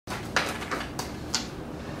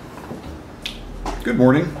Good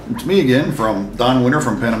morning. It's me again from Don Winter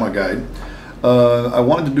from Panama Guide. I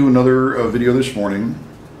wanted to do another video this morning,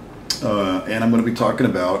 and I'm going to be talking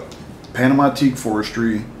about Panama Teak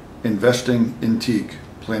Forestry, investing in teak,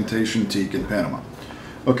 plantation teak in Panama.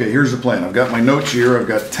 Okay, here's the plan. I've got my notes here. I've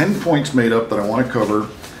got 10 points made up that I want to cover,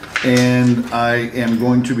 and I am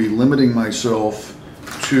going to be limiting myself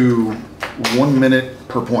to 1 minute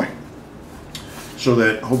per point, so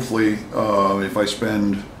that hopefully if I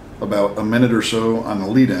spend about a minute or so on the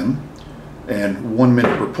lead-in and 1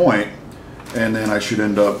 minute per point, and then I should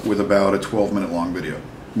end up with about a 12-minute long video,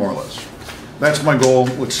 more or less. That's my goal.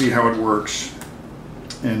 Let's see how it works,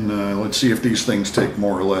 and let's see if these things take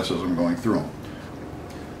more or less as I'm going through them.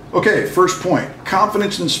 Okay, first point,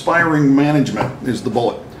 confidence-inspiring management is the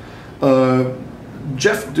bullet.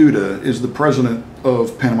 Jeff Duda is the president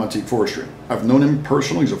of Panama Teak Forestry. I've known him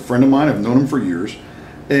personally. He's a friend of mine. I've known him for years.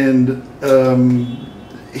 And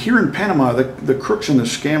here in Panama, the crooks and the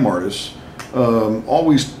scam artists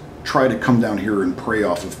always try to come down here and prey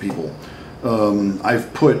off of people.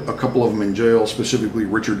 I've put a couple of them in jail, specifically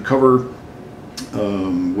Richard Cover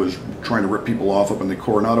was trying to rip people off up in the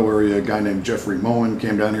Coronado area. A guy named Jeffrey Moen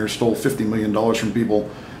came down here, stole $50 million from people.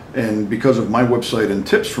 And because of my website and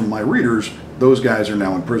tips from my readers, those guys are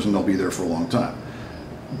now in prison. They'll be there for a long time.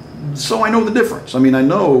 So I know the difference. I mean, I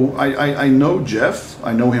know Jeff.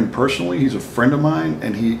 I know him personally. He's a friend of mine,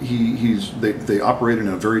 and they operate in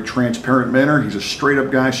a very transparent manner. He's a straight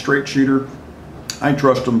up guy, straight shooter. I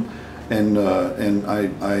trust him, and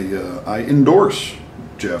I endorse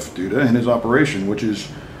Jeff Duda and his operation, which is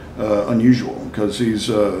unusual because he's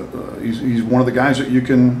one of the guys that you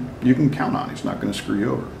can count on. He's not going to screw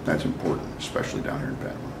you over. That's important, especially down here in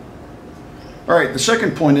Panama. All right, the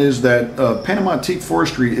second point is that Panama Teak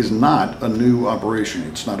Forestry is not a new operation.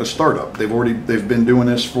 It's not a startup. They've been doing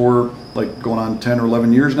this for like going on 10 or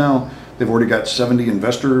 11 years now. They've already got 70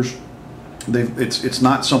 investors. It's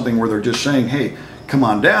not something where they're just saying, hey, come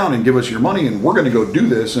on down and give us your money and we're going to go do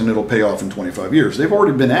this and it'll pay off in 25 years. They've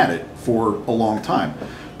already been at it for a long time.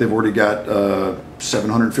 They've already got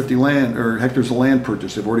 750 hectares of land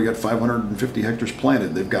purchased. They've already got 550 hectares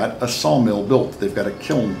planted. They've got a sawmill built. They've got a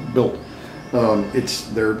kiln built.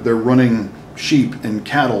 They're running sheep and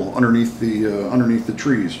cattle underneath the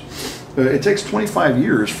trees. It takes 25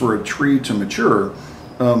 years for a tree to mature,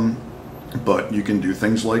 but you can do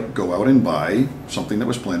things like go out and buy something that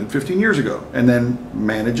was planted 15 years ago and then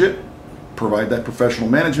manage it, provide that professional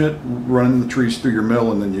management, running the trees through your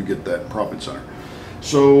mill, and then you get that profit center.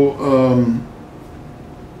 So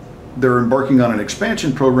they're embarking on an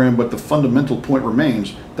expansion program, but the fundamental point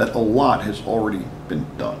remains that a lot has already been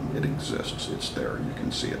done. It exists. It's there. You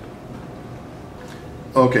can see it.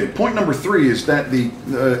 Okay, point number 3 is that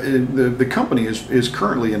the company is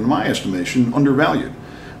currently, in my estimation, undervalued.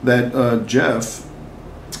 That Jeff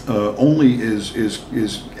only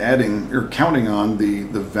is adding or counting on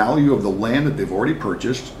the value of the land that they've already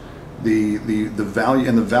purchased, the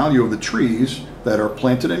value of the trees that are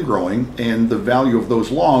planted and growing, and the value of those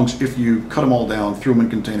logs if you cut them all down, threw them in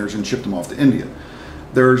containers, and shipped them off to India.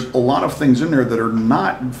 There's a lot of things in there that are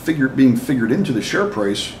not being figured into the share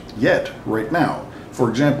price yet right now. For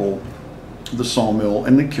example, the sawmill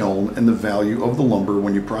and the kiln and the value of the lumber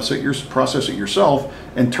when you process it yourself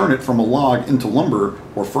and turn it from a log into lumber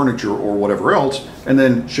or furniture or whatever else, and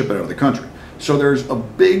then ship it out of the country. So there's a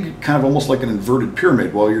big kind of almost like an inverted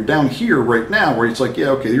pyramid. While you're down here right now where it's like, yeah,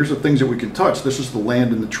 okay, here's the things that we can touch. This is the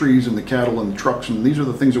land and the trees and the cattle and the trucks, and these are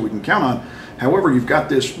the things that we can count on. However, you've got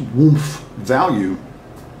this woof value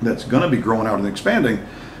that's going to be growing out and expanding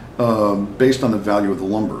based on the value of the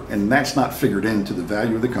lumber. And that's not figured into the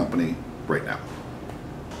value of the company right now.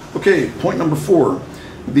 Okay, point number 4.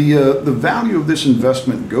 The value of this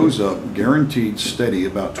investment goes up, guaranteed steady,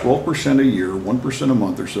 about 12% a year, 1% a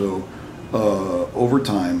month or so, over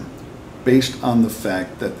time, based on the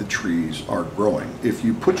fact that the trees are growing. If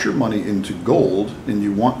you put your money into gold and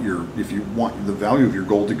if you want the value of your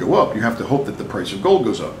gold to go up, you have to hope that the price of gold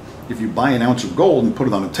goes up. If you buy an ounce of gold and put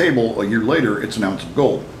it on a table, a year later it's an ounce of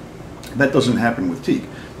gold. That doesn't happen with teak.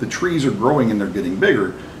 The trees are growing and they're getting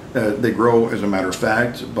bigger. They grow, as a matter of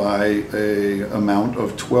fact, by an amount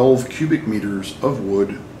of 12 cubic meters of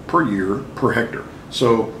wood per year per hectare.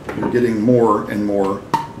 So you're getting more and more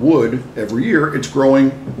wood every year. It's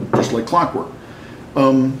growing just like clockwork.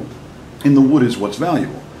 And the wood is what's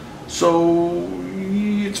valuable. So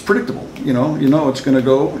it's predictable. You know it's going to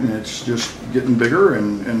go, and it's just getting bigger,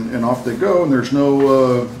 and off they go. And there's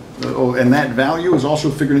no and that value is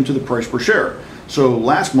also figured into the price per share. So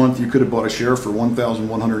last month you could have bought a share for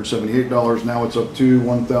 $1,178. Now it's up to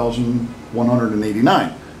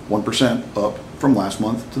 $1,189. 1% up from last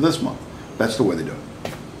month to this month. That's the way they do it.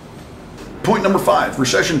 Point number 5,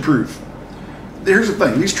 recession proof. Here's the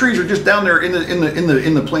thing: these trees are just down there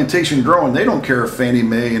in the plantation growing. They don't care if Fannie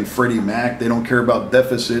Mae and Freddie Mac. They don't care about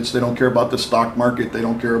deficits. They don't care about the stock market. They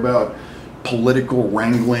don't care about political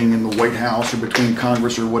wrangling in the White House or between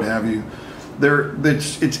Congress or what have you.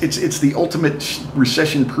 It's the ultimate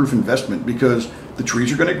recession-proof investment, because the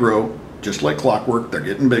trees are going to grow just like clockwork. They're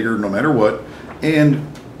getting bigger no matter what,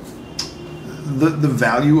 and the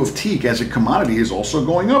value of teak as a commodity is also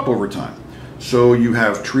going up over time. So you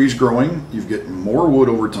have trees growing, you get more wood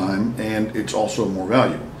over time, and it's also more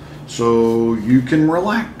valuable. So you can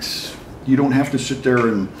relax. You don't have to sit there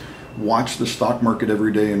and watch the stock market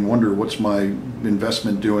every day and wonder what's my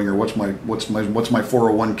investment doing, or what's my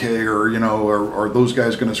 401k, or you know, are those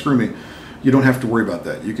guys going to screw me? You don't have to worry about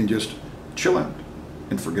that. You can just chill out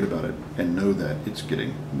and forget about it and know that it's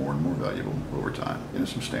getting more and more valuable over time in a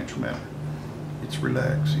substantial manner. It's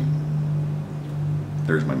relaxing.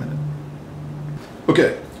 There's my minute.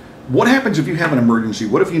 Okay, what happens if you have an emergency?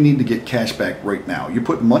 What if you need to get cash back right now? You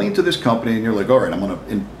put money into this company and you're like, all right, I'm going to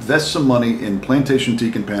invest some money in plantation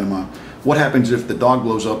teak in Panama. What happens if the dog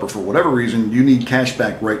blows up, or for whatever reason you need cash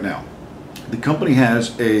back right now? The company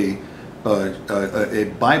has a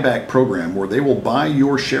buyback program where they will buy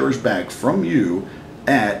your shares back from you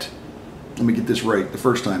at, let me get this right the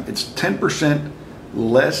first time, it's 10%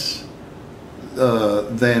 less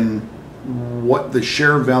than what the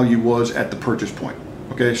share value was at the purchase point.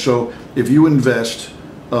 Okay, so if you invest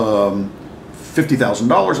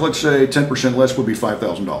 $50,000, let's say, 10% less would be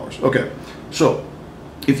 $5,000. Okay, so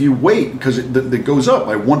if you wait, because it goes up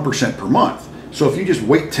by 1% per month, so if you just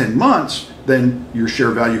wait 10 months, then your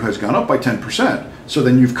share value has gone up by 10%. So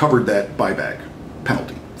then you've covered that buyback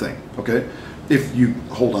penalty thing. Okay, if you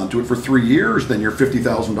hold on to it for 3 years, then your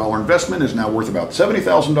 $50,000 investment is now worth about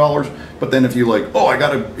 $70,000. But then if you like, oh, I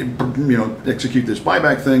got to, you know, execute this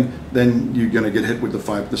buyback thing, then you're going to get hit with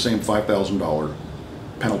the same $5,000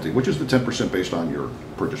 penalty, which is the 10% based on your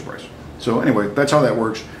purchase price. So anyway, that's how that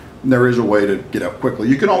works. There is a way to get out quickly.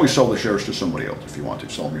 You can always sell the shares to somebody else if you want to.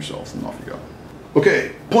 Sell them yourself, and off you go.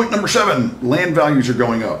 Okay, point number 7, land values are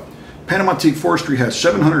going up. Panama Teak Forestry has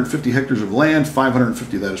 750 hectares of land,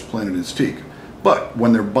 550 of that is planted as teak. But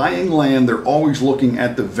when they're buying land, they're always looking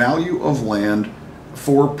at the value of land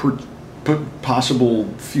for possible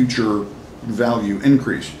future value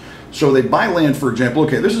increase. So they buy land, for example,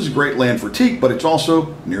 okay, this is great land for teak, but it's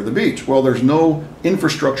also near the beach. Well, there's no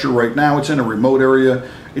infrastructure right now. It's in a remote area.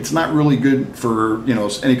 It's not really good for, you know,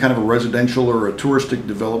 any kind of a residential or a touristic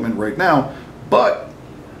development right now, but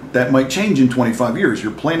that might change in 25 years.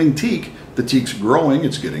 You're planting teak, the teak's growing,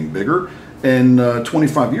 it's getting bigger, and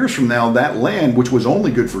 25 years from now, that land, which was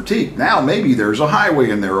only good for teak, now maybe there's a highway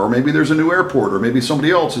in there, or maybe there's a new airport, or maybe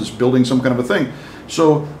somebody else is building some kind of a thing.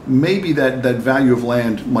 So maybe that value of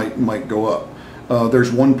land might go up.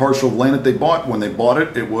 There's one parcel of land that they bought. When they bought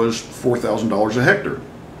it, it was $4,000 a hectare.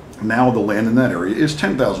 Now the land in that area is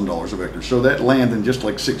 $10,000 a hectare. So that land in just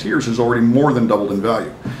like 6 years has already more than doubled in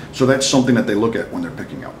value. So that's something that they look at when they're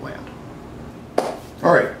picking out land.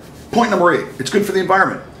 All right, point number 8, it's good for the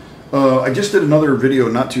environment. I just did another video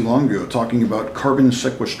not too long ago talking about carbon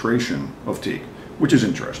sequestration of teak, which is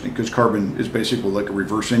interesting because carbon is basically like a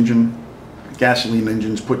reverse engine. Gasoline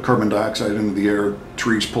engines put carbon dioxide into the air,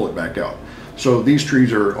 trees pull it back out. So these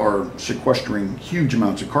trees are sequestering huge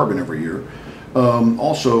amounts of carbon every year.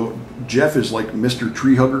 Also, Jeff is like Mr.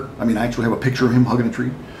 Tree Hugger. I mean, I actually have a picture of him hugging a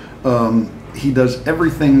tree. He does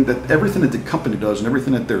everything that the company does, and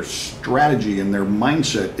everything that their strategy and their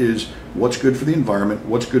mindset is what's good for the environment,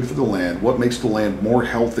 what's good for the land, what makes the land more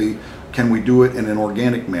healthy. Can we do it in an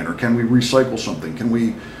organic manner? Can we recycle something? Can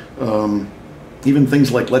we even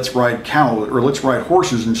things like let's ride cow or let's ride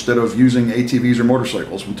horses instead of using ATVs or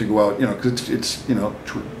motorcycles to go out, you know, because it's you know,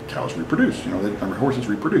 cows reproduce, you know, horses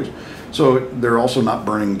reproduce. So they're also not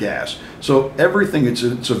burning gas. So everything, it's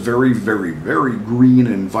a very, very, very green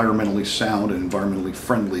and environmentally sound and environmentally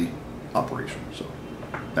friendly operation. So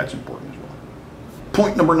that's important as well.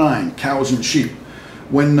 Point number 9, cows and sheep.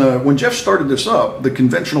 When Jeff started this up, the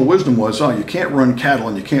conventional wisdom was, oh, you can't run cattle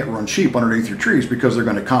and you can't run sheep underneath your trees because they're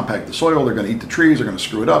going to compact the soil, they're going to eat the trees, they're going to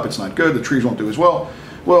screw it up, it's not good, the trees won't do as well.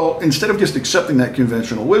 Well, instead of just accepting that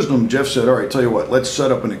conventional wisdom, Jeff said, all right, tell you what, let's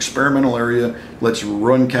set up an experimental area, let's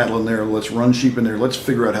run cattle in there, let's run sheep in there, let's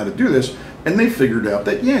figure out how to do this. And they figured out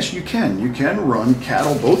that, yes, you can run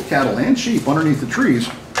cattle, both cattle and sheep underneath the trees,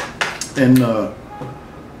 and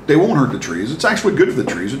they won't hurt the trees. It's actually good for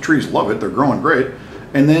the trees love it, they're growing great.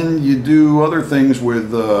 And then you do other things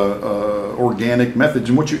with organic methods,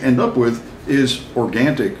 and what you end up with is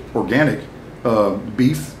organic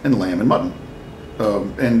beef and lamb and mutton.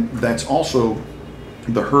 And that's also,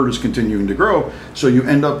 the herd is continuing to grow. So you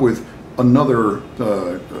end up with another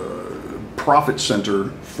profit center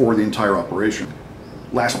for the entire operation.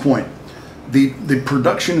 Last point. The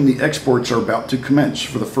production and the exports are about to commence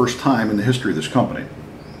for the first time in the history of this company.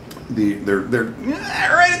 They're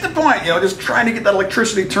right at the point, just trying to get that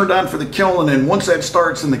electricity turned on for the kiln, and then once that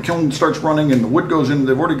starts and the kiln starts running and the wood goes in,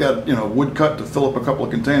 they've already got wood cut to fill up a couple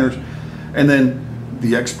of containers, and then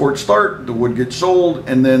the exports start, the wood gets sold,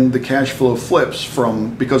 and then the cash flow flips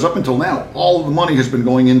because up until now all of the money has been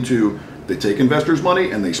going into, they take investors'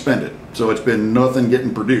 money and they spend it, so it's been nothing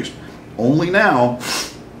getting produced. Only now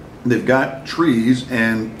they've got trees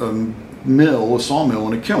and a sawmill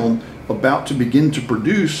and a kiln about to begin to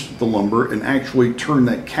produce the lumber and actually turn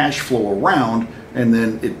that cash flow around, and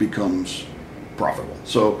then it becomes profitable.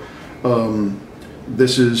 So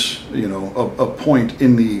this is a point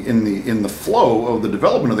in the flow of the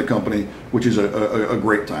development of the company, which is a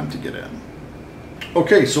great time to get in.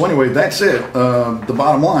 Okay, so anyway, that's it. The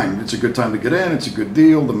bottom line, it's a good time to get in. It's a good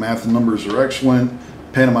deal. The math and numbers are excellent.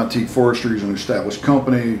 Panama Teak Forestry is an established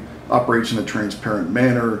company, operates in a transparent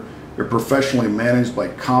manner. They're professionally managed by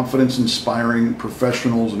confidence-inspiring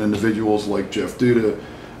professionals and individuals like Jeff Duda.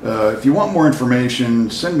 If you want more information,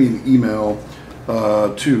 send me an email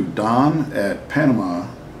to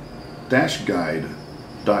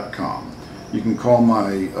don@panama-guide.com. You can call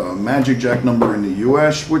my Magic Jack number in the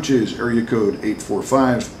U.S., which is area code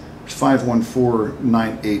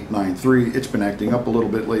 845-514-9893. It's been acting up a little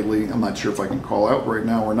bit lately. I'm not sure if I can call out right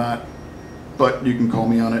now or not, but you can call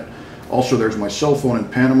me on it. Also, there's my cell phone in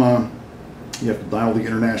Panama. You have to dial the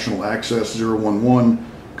international access 011.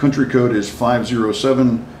 Country code is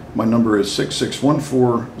 507. My number is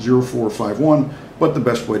 6614-0451. But the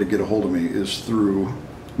best way to get a hold of me is through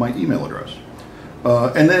my email address.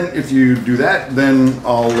 And then if you do that, then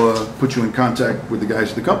I'll put you in contact with the guys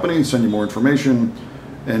at the company and send you more information.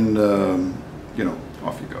 And,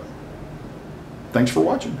 off you go. Thanks for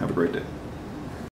watching. Have a great day.